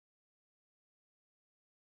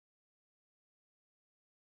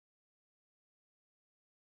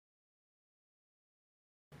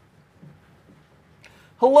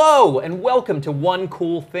Hello, and welcome to One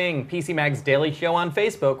Cool Thing, PC Mag's daily show on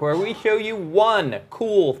Facebook, where we show you one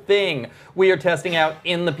cool thing we are testing out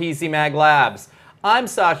in the PC Mag labs. I'm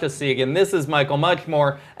Sasha Segan, this is Michael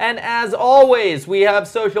Muchmore, and as always, we have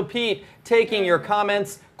Social Pete taking your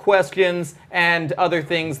comments, questions, and other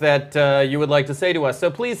things that you would like to say to us.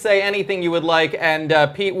 So please say anything you would like, and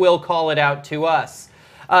Pete will call it out to us.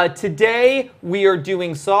 Today we are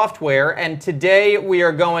doing software, and today we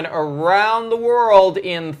are going around the world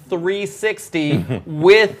in 360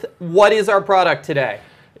 with, what is our product today?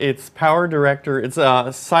 It's PowerDirector. It's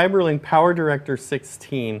a CyberLink PowerDirector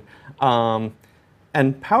 16. And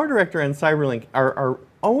PowerDirector and CyberLink are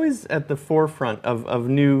always at the forefront of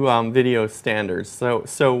new video standards.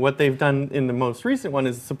 So what they've done in the most recent one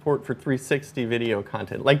is support for 360 video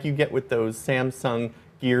content, like you get with those Samsung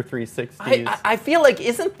Gear 360s. I feel like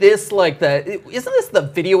isn't this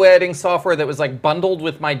the video editing software that was like bundled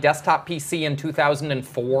with my desktop PC in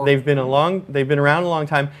 2004? They've been around a long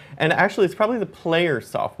time, and actually it's probably the player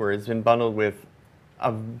software has been bundled with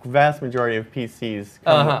a vast majority of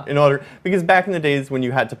PCs in order, because back in the days when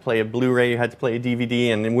you had to play a Blu-ray, you had to play a DVD,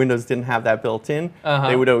 and Windows didn't have that built in,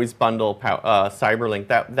 they would always bundle CyberLink.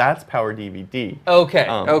 That's PowerDVD. Okay.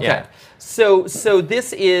 Okay. Yeah. So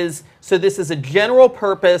this is a general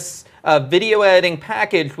purpose video editing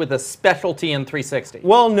package with a specialty in 360.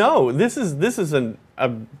 Well, no, this is a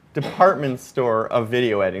department store of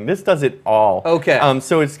video editing. This does it all. Okay.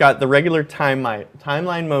 So it's got the regular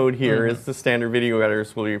timeline mode here is the standard video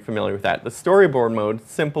editors will be familiar with that. The storyboard mode,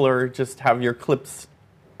 simpler, just have your clips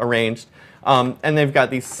arranged. And they've got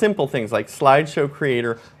these simple things like slideshow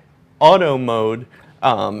creator, auto mode.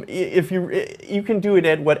 If you can do it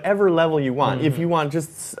at whatever level you want. If you want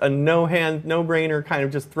just a no-brainer kind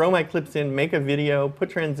of just throw my clips in, make a video, put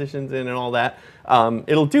transitions in and all that,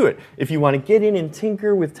 it'll do it. If you want to get in and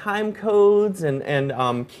tinker with time codes and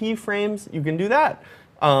keyframes, you can do that.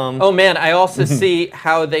 Oh man, I also see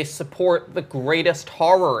how they support the greatest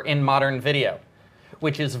horror in modern video,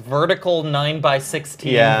 which is vertical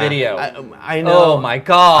 9:16 video. I know. Oh my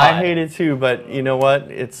god. I hate it too, but you know what?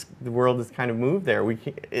 The world has kind of moved there.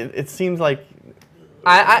 It seems like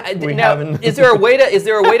is there a way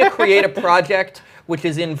to create a project which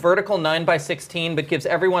is in vertical 9:16 but gives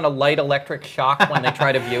everyone a light electric shock when they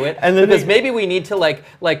try to view it? Because maybe we need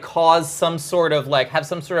to cause some sort of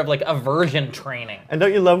aversion training. And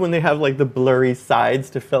don't you love when they have like the blurry sides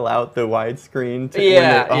to fill out the widescreen?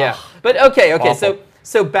 Yeah. But okay. Awful.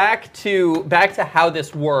 So back to how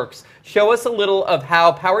this works. Show us a little of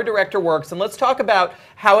how PowerDirector works, and let's talk about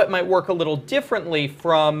how it might work a little differently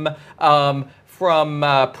from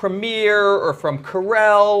Premiere or from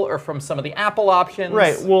Corel or from some of the Apple options.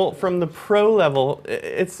 Right. Well, from the Pro level,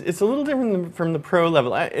 it's a little different from the Pro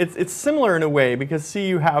level. It's similar in a way because see,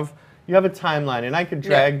 you have a timeline, and I could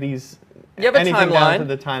drag these. You have a timeline. Down to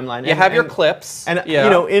the timeline. You have your clips. And you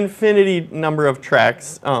know, infinity number of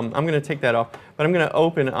tracks. I'm going to take that off, but I'm going to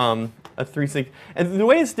open a 360. And the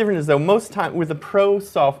way it's different is though most time with the Pro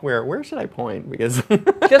software, where should I point? Because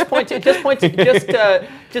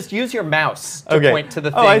just use your mouse to point to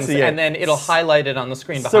the things, I see, yeah. And then it'll highlight it on the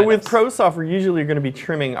screen behind So with us. Pro software, usually you're going to be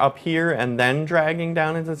trimming up here and then dragging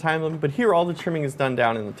down into the timeline. But here, all the trimming is done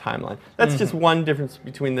down in the timeline. That's just one difference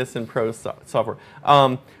between this and Pro software.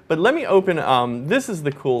 But let me open. This is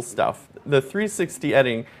the cool stuff, the 360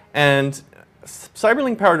 editing, and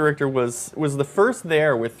CyberLink PowerDirector was the first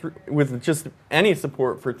there with just any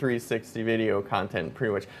support for 360 video content,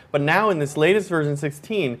 pretty much. But now in this latest version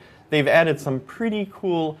 16, they've added some pretty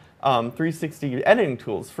cool 360 editing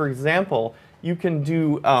tools. For example, you can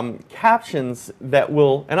do captions that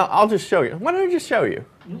will, and I'll just show you. Why don't I just show you?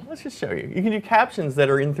 Let's just show you. You can do captions that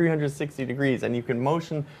are in 360 degrees, and you can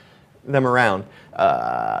motion them around.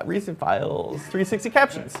 Recent files, 360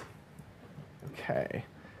 captions. Okay.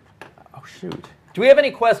 Oh, shoot. Do we have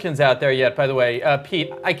any questions out there yet, by the way?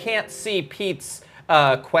 Pete, I can't see Pete's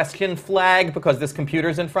question flag because this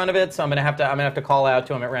computer's in front of it, so I'm gonna have to call out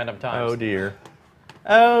to him at random times. Oh dear.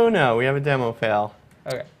 Oh no, we have a demo fail.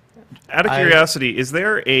 Okay. Out of curiosity, is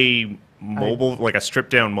there a mobile, like a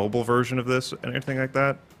stripped down mobile version of this, anything like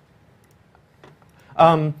that?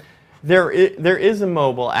 There is a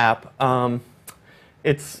mobile app.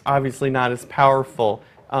 It's obviously not as powerful.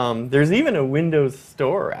 There's even a Windows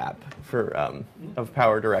Store app for of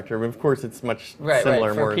PowerDirector. Of course, it's much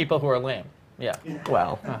similar. For people who are lame. Yeah.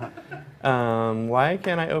 Well, why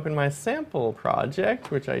can't I open my sample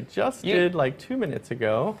project, which I just did like 2 minutes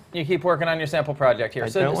ago? You keep working on your sample project here. I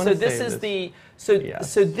So, don't so wanna this save is this. the so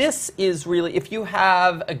Yes. so this is really, if you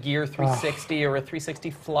have a Gear 360 or a 360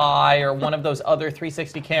 Fly or one of those other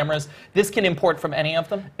 360 cameras, this can import from any of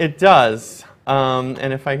them. It does.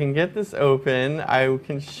 And if I can get this open, I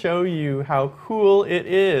can show you how cool it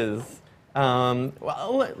is.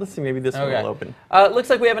 Well, let's see, maybe this one will open. Looks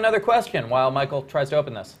like we have another question while Michael tries to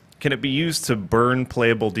open this. Can it be used to burn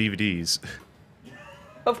playable DVDs?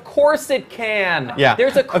 Of course it can. Yeah.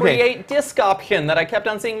 There's a Okay. create disk option that I kept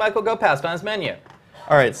on seeing Michael go past on his menu.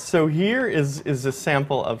 All right, so here is a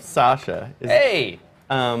sample of Sasha. Hey.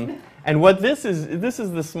 And what this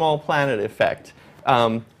is the small planet effect.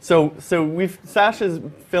 So Sasha's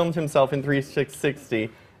filmed himself in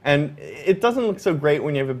 360, and it doesn't look so great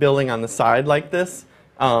when you have a building on the side like this,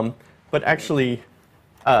 but actually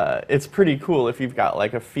it's pretty cool if you've got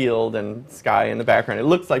like a field and sky in the background. It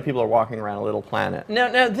looks like people are walking around a little planet.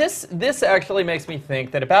 Now this actually makes me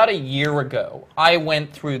think that about a year ago, I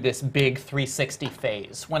went through this big 360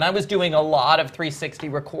 phase when I was doing a lot of 360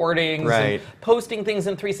 recordings and posting things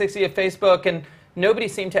in 360 at Facebook, and nobody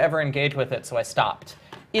seemed to ever engage with it, so I stopped.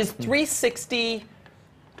 Is 360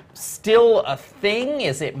 still a thing?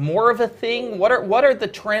 Is it more of a thing? What are the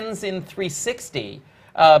trends in 360?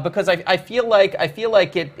 Because I feel like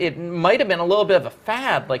it might have been a little bit of a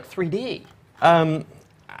fad, like 3D.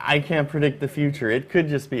 I can't predict the future. It could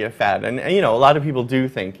just be a fad, and you know, a lot of people do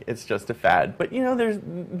think it's just a fad. But you know,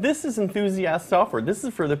 this is enthusiast software. This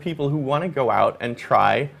is for the people who want to go out and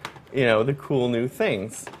try, you know, the cool new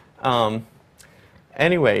things.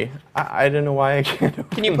 Anyway, I don't know why I can't open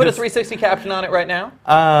Can you put a 360 caption on it right now?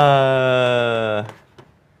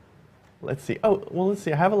 Let's see. Oh, well, let's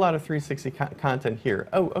see. I have a lot of 360 content here.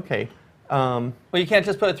 Oh, okay. Well, you can't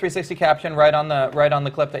just put a 360 caption right on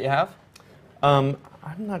the clip that you have? I'm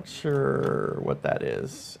not sure what that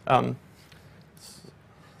is.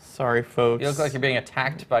 Sorry, folks. You look like you're being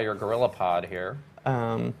attacked by your gorilla pod here.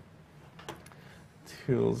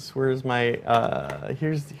 Tools. Where's my?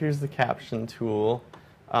 Here's the caption tool.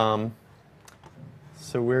 So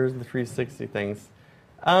where's the 360 things?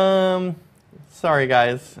 Sorry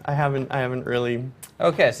guys, I haven't really.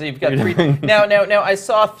 Okay, so you've got now I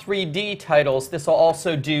saw 3D titles. This will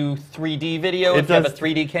also do 3D video if you have a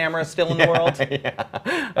 3D camera still in the world. Yeah,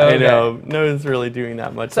 okay. I know. No one's really doing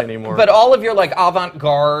that much anymore. But all of your like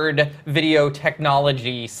avant-garde video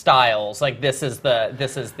technology styles, like this is the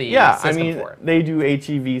yeah, system I mean, for it. they do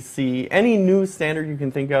HEVC. Any new standard you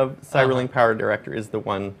can think of, CyberLink PowerDirector is the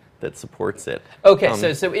one that supports it.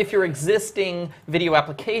 Okay, so if your existing video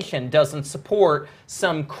application doesn't support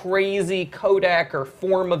some crazy codec or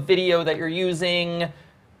form of video that you're using,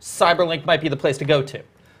 CyberLink might be the place to go to.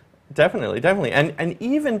 Definitely. And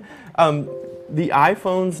even the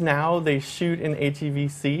iPhones now, they shoot in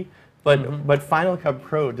HEVC, but Final Cut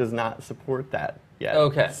Pro does not support that yet.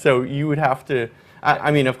 Okay. So you would have to,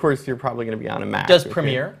 I mean, of course, you're probably going to be on a Mac. Does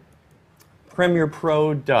Premiere? Premiere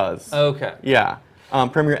Pro does. Okay. Yeah.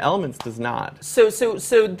 Premiere Elements does not. So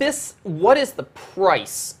this, what is the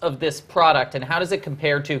price of this product, and how does it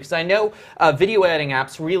compare to? Because I know video editing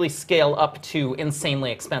apps really scale up to insanely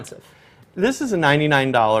expensive. This is a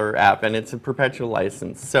 $99 app, and it's a perpetual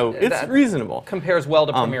license, so it's That reasonable. Compares well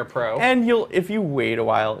to Premiere Pro. And if you wait a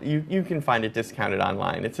while, you can find it discounted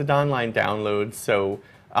online. It's an online download, so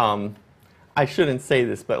I shouldn't say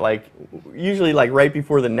this, but like usually like right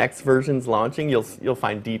before the next version's launching, you'll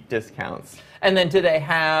find deep discounts. And then do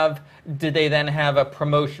they then have a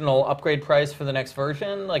promotional upgrade price for the next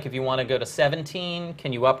version? Like if you want to go to 17,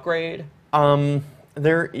 can you upgrade?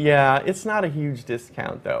 Yeah, it's not a huge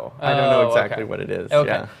discount though. I don't know exactly what it is. Okay.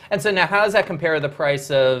 Yeah. And so now, how does that compare to the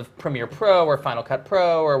price of Premiere Pro or Final Cut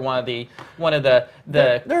Pro or one of the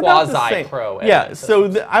They're about the quasi same. pro? Yeah.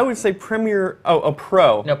 So I would say Premiere. A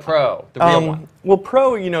Pro. No, Pro, the real one. Well,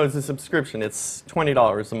 Pro, you know, is a subscription. It's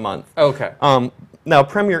 $20 a month. Okay. Now,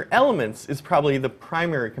 Premiere Elements is probably the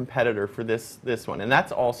primary competitor for this one, and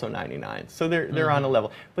that's also $99. So they're on a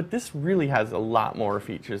level. But this really has a lot more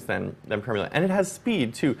features than Premiere, and it has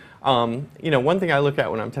speed too. You know, one thing I look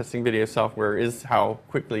at when I'm testing video software is how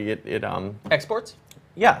quickly it Exports?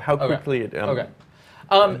 Yeah, how quickly it. Okay.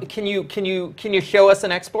 Can you show us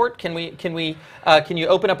an export? Can you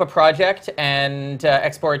open up a project and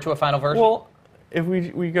export it to a final version? Well, if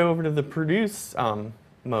we go over to the produce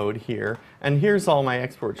mode here, and here's all my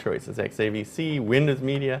export choices: XAVC, Windows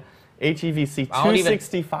Media, HEVC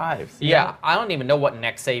 265. Yeah, I don't even know what an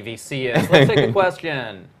XAVC is. Let's take a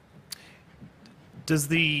question. Does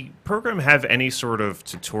the program have any sort of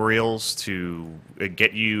tutorials to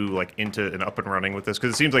get you like into and up and running with this?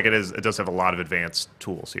 Because it seems like it does have a lot of advanced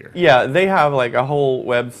tools here. Yeah, they have like a whole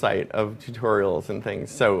website of tutorials and things.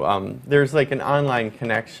 So there's like an online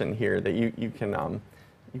connection here that you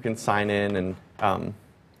can sign in and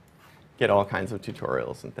get all kinds of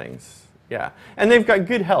tutorials and things. Yeah, and they've got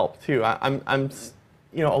good help too.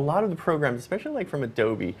 You know, a lot of the programs, especially like from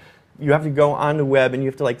Adobe, you have to go on the web and you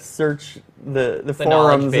have to like search the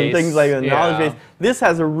forums and things like that, knowledge base. This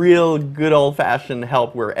has a real good old-fashioned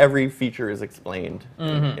help where every feature is explained.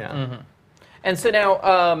 And so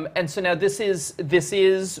now, this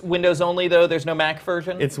is Windows only though. There's no Mac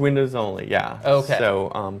version. It's Windows only, yeah. Okay.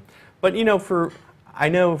 So, but you know, I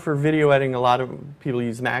know for video editing, a lot of people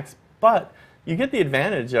use Macs, but you get the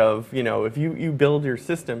advantage of, you know, if you build your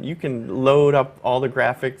system, you can load up all the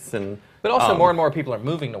graphics and. But also, more and more people are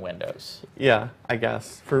moving to Windows. Yeah, I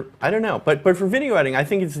guess. I don't know, but for video editing, I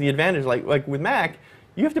think it's the advantage. Like with Mac,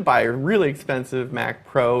 you have to buy a really expensive Mac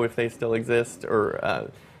Pro if they still exist,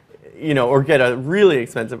 or you know, or get a really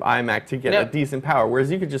expensive iMac to get a decent power.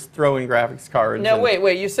 Whereas you could just throw in graphics cards. No,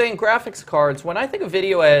 wait. You're saying graphics cards? When I think of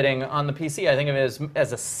video editing on the PC, I think of it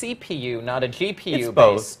as a CPU, not a GPU based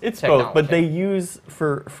technology. It's both, but they use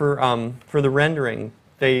for the rendering.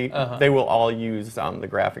 They will all use the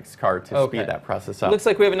graphics card to speed that process up. Looks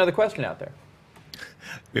like we have another question out there.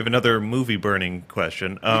 We have another movie burning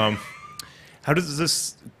question. How does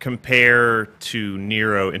this compare to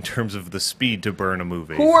Nero in terms of the speed to burn a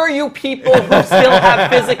movie? Who are you people who still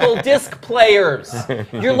have physical disc players?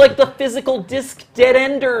 You're like the physical disc dead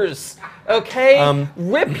enders. Okay?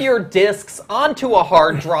 Rip your discs onto a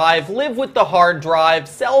hard drive, live with the hard drive,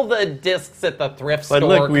 sell the discs at the thrift store. But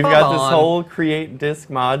look, we've got this whole create disk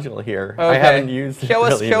module here. Okay. I haven't used it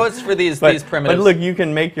really. Show us for these primitives. But look, you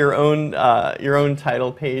can make your own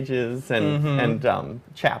title pages and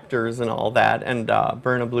chapters and all that, and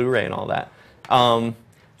burn a Blu-ray and all that.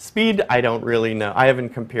 Speed, I don't really know. I haven't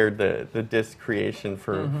compared the disc creation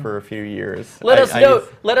for a few years. Let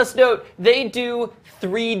us note, they do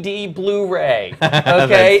 3D Blu-ray.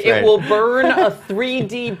 Okay, it will burn a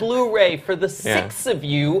 3D Blu-ray for the 6 of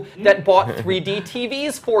you that bought 3D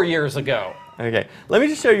TVs 4 years ago. Okay, let me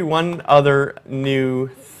just show you one other new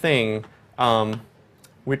thing,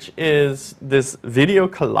 which is this video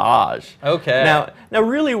collage. Okay. Now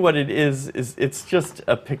really what it is it's just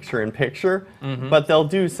a picture-in-picture, but they'll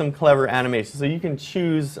do some clever animation. So you can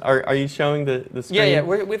choose, are you showing the screen? Yeah,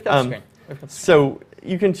 we've got the screen. So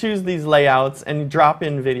you can choose these layouts and drop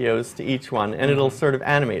in videos to each one, and it'll sort of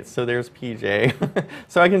animate. So there's PJ.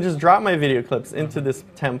 So I can just drop my video clips into this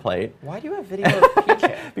template. Why do you have video of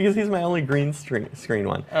PJ? Because he's my only green screen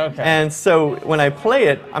one. Okay. And so when I play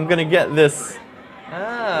it, I'm going to get this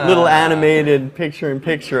little animated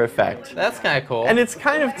picture-in-picture effect. That's kind of cool. And it's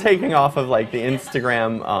kind of taking off of like the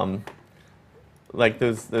Instagram, like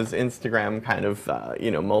those Instagram kind of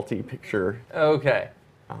multi-picture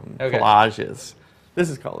collages. This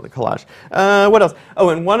is called the collage. What else?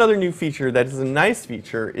 Oh, and one other new feature that is a nice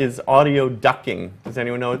feature is audio ducking. Does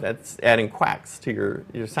anyone know that's adding quacks to your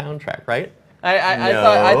soundtrack, right?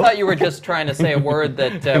 I thought you were just trying to say a word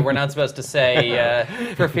that we're not supposed to say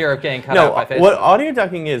for fear of getting cut out by Facebook. What audio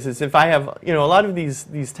ducking is if I have, a lot of these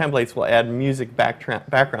templates will add music background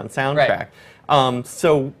soundtrack. Right.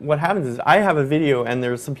 So what happens is I have a video and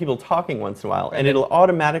there's some people talking once in a while, and it'll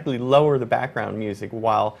automatically lower the background music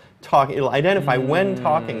while talking. It'll identify when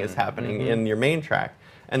talking is happening in your main track,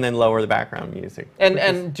 and then lower the background music.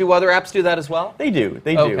 And do other apps do that as well? They do.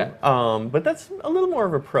 But that's a little more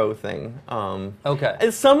of a pro thing. Okay.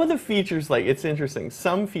 And some of the features, like, it's interesting.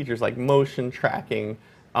 Some features like motion tracking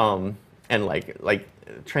and like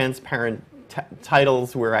transparent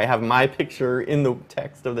titles where I have my picture in the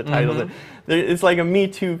text of the title. It's like a Me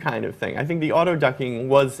Too kind of thing. I think the auto ducking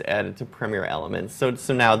was added to Premiere Elements,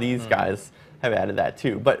 so now these guys have added that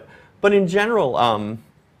too. But in general,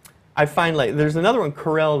 I find like there's another one,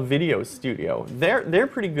 Corel Video Studio. They're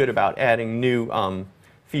pretty good about adding new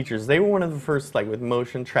features. They were one of the first, like, with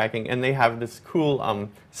motion tracking, and they have this cool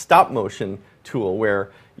stop motion tool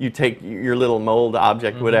where you take your little mold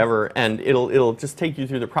object, whatever, and it'll just take you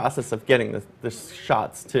through the process of getting the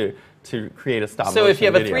shots to create a stop motion video. So if you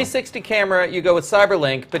have a video. 360 camera, you go with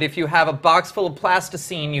CyberLink, but if you have a box full of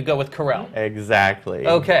plasticine, you go with Corel. Exactly.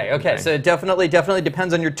 Okay. So it definitely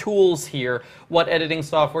depends on your tools here, what editing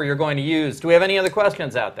software you're going to use. Do we have any other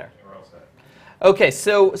questions out there? Okay,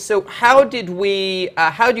 so how do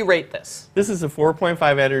you rate this? This is a 4.5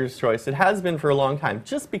 editor's choice. It has been for a long time,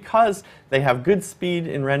 just because they have good speed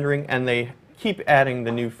in rendering and they keep adding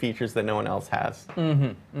the new features that no one else has.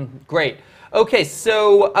 Great. Okay,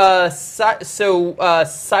 so CyberLink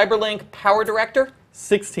PowerDirector.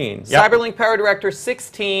 16. Yep. CyberLink PowerDirector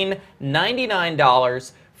 16,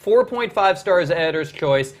 $99. 4.5 stars editor's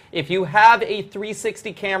choice. If you have a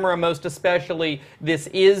 360 camera, most especially, this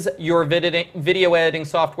is your video editing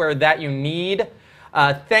software that you need.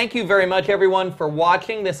 Thank you very much, everyone, for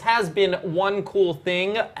watching. This has been One Cool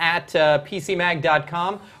Thing at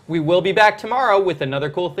PCMag.com. We will be back tomorrow with another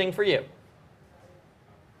cool thing for you.